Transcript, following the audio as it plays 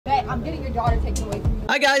I'm getting your daughter taken away from you.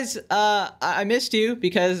 Hi guys, I missed you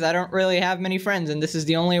because I don't really have many friends and this is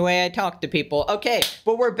the only way I talk to people. Okay,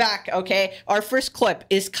 but we're back, okay? Our first clip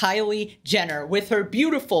is Kylie Jenner with her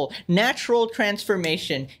beautiful natural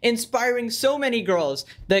transformation, inspiring so many girls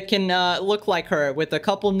that can look like her with a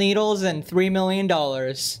couple needles and $3 million.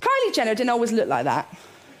 Kylie Jenner didn't always look like that.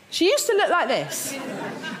 She used to look like this.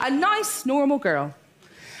 A nice, normal girl.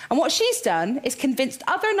 And what she's done is convinced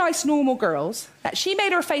other nice, normal girls that she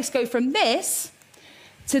made her face go from this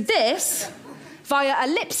to this via a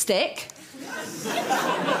lipstick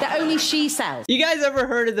that only she sells. You guys ever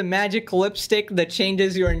heard of the magic lipstick that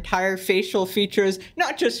changes your entire facial features?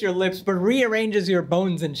 Not just your lips, but rearranges your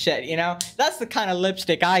bones and shit, you know? That's the kind of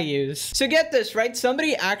lipstick I use. So get this, right?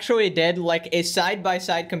 Somebody actually did like a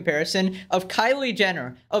side-by-side comparison of Kylie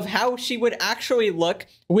Jenner, of how she would actually look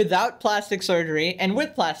without plastic surgery and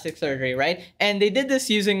with plastic surgery, right? And they did this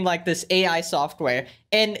using like this AI software,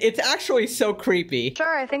 and it's actually so creepy.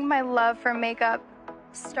 Sure, I think my love for makeup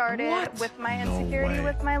started with my insecurity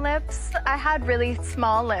with my lips. I had really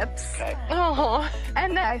small lips. Oh,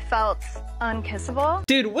 and then I felt unkissable.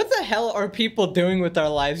 Dude, what the hell are people doing with their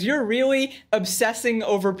lives? You're really obsessing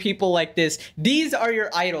over people like this. These are your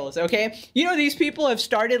idols, okay? You know, these people have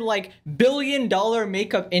started like billion-dollar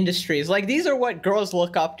makeup industries. Like, these are what girls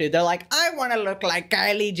look up to. They're like, I want to look like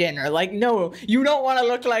Kylie Jenner. Like, no, you don't want to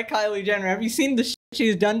look like Kylie Jenner. Have you seen the shit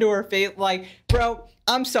she's done to her face? Like, bro,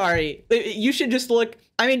 I'm sorry. You should just look,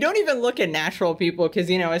 I mean, don't even look at natural people because,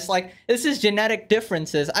 you know, it's like, this is genetic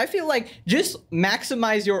differences. I feel like just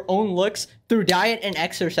maximize your own looks through diet and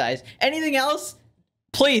exercise. Anything else?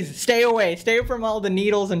 Please stay away. Stay from all the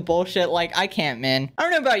needles and bullshit. Like, I can't, man. I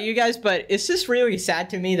don't know about you guys, but it's just really sad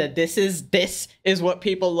to me that this is what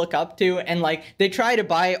people look up to. And like, they try to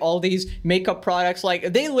buy all these makeup products.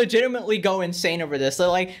 Like, they legitimately go insane over this. They're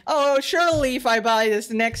like, oh, surely if I buy this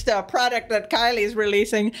next product that Kylie's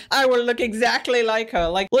releasing, I will look exactly like her.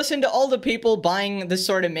 Like, listen to all the people buying this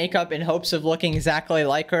sort of makeup in hopes of looking exactly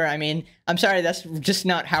like her. I mean, I'm sorry, that's just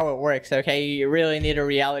not how it works, okay? You really need a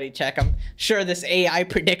reality check. I'm sure this AI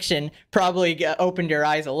prediction probably opened your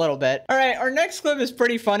eyes a little bit. All right, our next clip is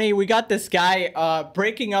pretty funny. We got this guy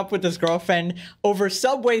breaking up with his girlfriend over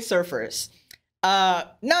Subway Surfers.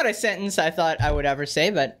 Not a sentence I thought I would ever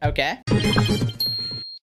say, but okay.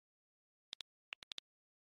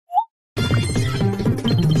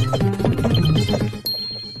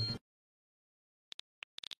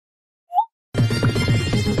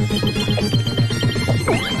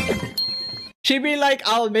 She'd be like,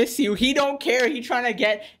 I'll miss you. He don't care. He trying to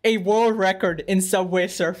get a world record in Subway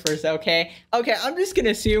Surfers, okay? Okay, I'm just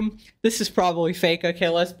gonna assume this is probably fake, okay?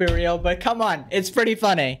 Let's be real, but come on. It's pretty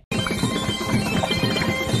funny.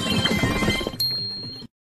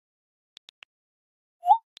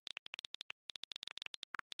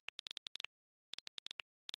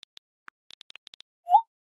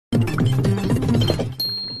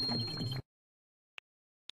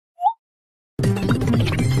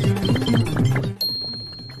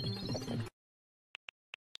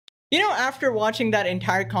 You know, after watching that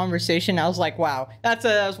entire conversation, I was like, wow, that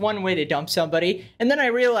was one way to dump somebody. And then I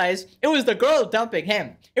realized it was the girl dumping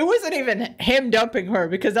him. It wasn't even him dumping her,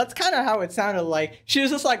 because that's kind of how it sounded like. She was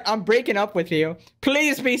just like, I'm breaking up with you.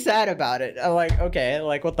 Please be sad about it. I'm like, okay,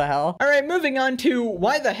 like, what the hell? All right, moving on to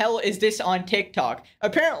why the hell is this on TikTok?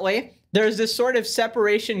 Apparently, there's this sort of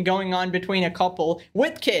separation going on between a couple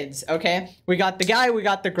with kids, okay? We got the guy, we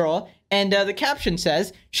got the girl, and the caption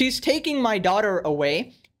says, she's taking my daughter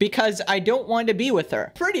away because I don't want to be with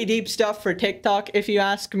her. Pretty deep stuff for TikTok, if you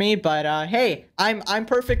ask me, but hey, I'm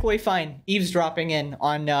perfectly fine eavesdropping in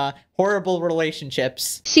on horrible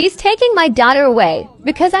relationships. She's taking my daughter away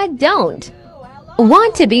because I don't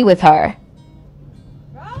want to be with her.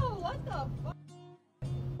 Bro, what the fuck?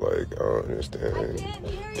 Like, I don't understand.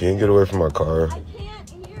 Can you get away from my car? I can't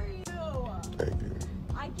hear you. Thank you.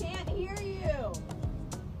 I can't hear you.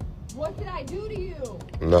 What did I do to you?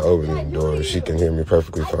 I'm not opening the door. She can hear me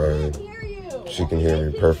perfectly fine. Hear you. She can hear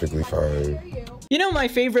me perfectly fine. You know my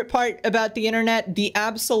favorite part about the internet? The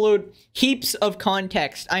absolute heaps of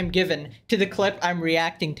context I'm given to the clip I'm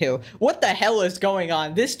reacting to. What the hell is going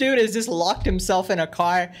on? This dude has just locked himself in a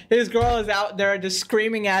car. His girl is out there just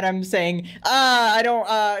screaming at him saying, I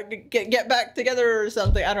don't, get back together or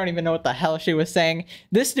something. I don't even know what the hell she was saying.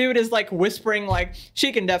 This dude is like whispering like,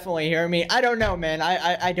 she can definitely hear me. I don't know, man.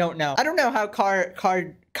 I don't know. I don't know how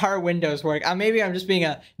car windows work. Maybe I'm just being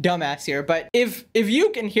a dumbass here, but if you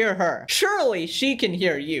can hear her, surely she can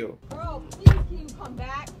hear you. Bro, please, can you come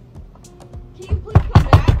back? Can you please come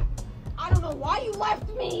back? I don't know know why you left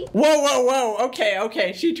me. Whoa, whoa, whoa. Okay,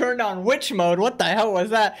 okay. She turned on witch mode. What the hell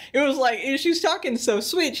was that? It was like, she's talking so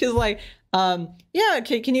sweet. She's like, yeah,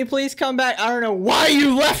 can you please come back? I don't know why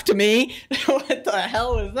you left me. What the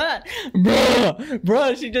hell was that?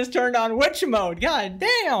 Bruh, she just turned on witch mode. God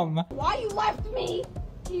damn. Why you left me?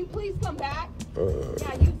 Can you please come back?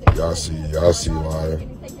 Y'all see why.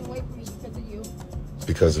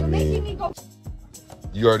 Because of me.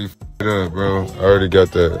 You already f***ed up, bro. I already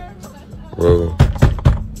got that. Bro.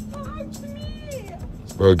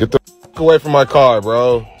 Bro, get the f*** away from my car,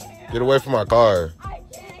 bro. Get away from my car. I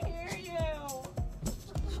can't hear you.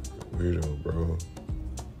 Weirdo, bro.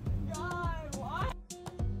 God, what?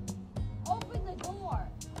 Open the door.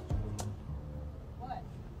 What?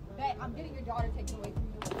 Babe, I'm getting your daughter taken away from you.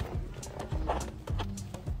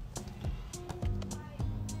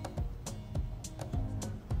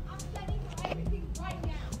 I'm setting everything right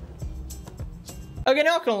now. Okay,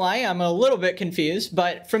 not gonna lie, I'm a little bit confused,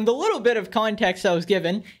 but from the little bit of context I was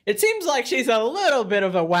given, it seems like she's a little bit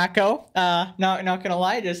of a wacko. Not gonna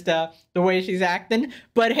lie, just the way she's acting.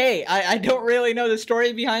 But hey, I don't really know the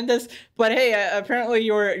story behind this. But hey, apparently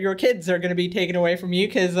your kids are gonna be taken away from you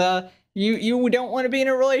because you don't want to be in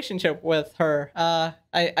a relationship with her.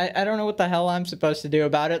 I don't know what the hell I'm supposed to do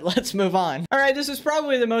about it. Let's move on. All right, this is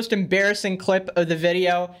probably the most embarrassing clip of the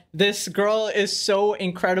video. This girl is so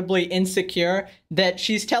incredibly insecure that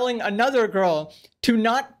she's telling another girl to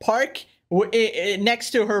not park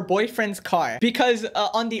next to her boyfriend's car because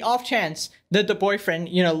on the off chance that the boyfriend,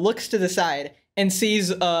 you know, looks to the side and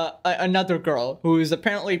sees another girl who's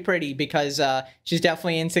apparently pretty because she's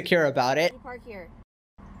definitely insecure about it. Park here.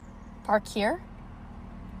 Park here?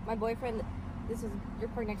 My boyfriend, you're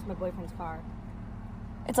parked next to my boyfriend's car.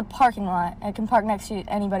 It's a parking lot. I can park next to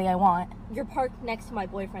anybody I want. You're parked next to my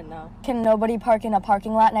boyfriend, though. Can nobody park in a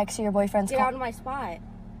parking lot next to your boyfriend's car? Get out of my spot.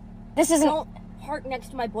 This isn't... Don't park next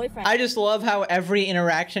to my boyfriend. I just love how every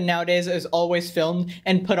interaction nowadays is always filmed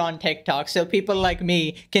and put on TikTok, so people like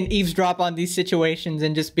me can eavesdrop on these situations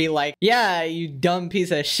and just be like, yeah, you dumb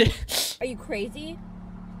piece of shit. Are you crazy?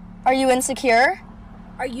 Are you insecure?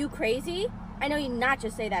 Are you crazy? I know you not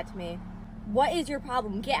just say that to me. What is your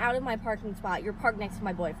problem? Get out of my parking spot. You're parked next to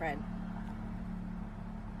my boyfriend.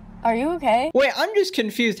 Are you okay? Wait, I'm just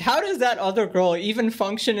confused. How does that other girl even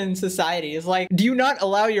function in society? It's like, do you not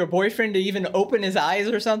allow your boyfriend to even open his eyes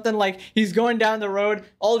or something? Like, he's going down the road,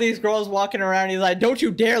 all these girls walking around, he's like, don't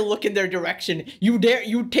you dare look in their direction. You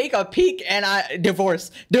take a peek and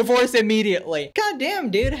divorce immediately.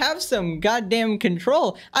 Goddamn, dude, have some goddamn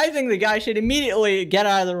control. I think the guy should immediately get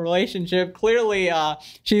out of the relationship. Clearly,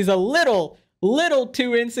 she's a little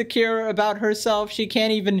too insecure about herself. She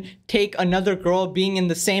can't even take another girl being in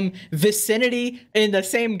the same vicinity, in the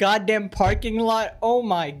same goddamn parking lot. Oh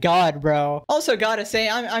my god, bro. Also gotta say,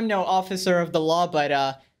 I'm no officer of the law,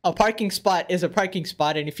 but a parking spot is a parking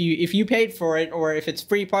spot, and if you paid for it, or if it's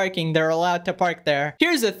free parking, they're allowed to park there.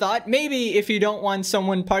 Here's a thought. Maybe if you don't want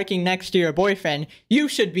someone parking next to your boyfriend, you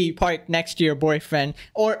should be parked next to your boyfriend.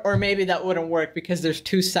 Or maybe that wouldn't work because there's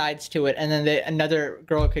two sides to it, and then another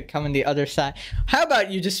girl could come on the other side. How about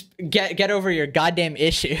you just get over your goddamn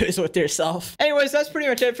issues with yourself? Anyways, that's pretty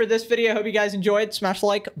much it for this video. Hope you guys enjoyed. Smash a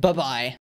like. Bye-bye.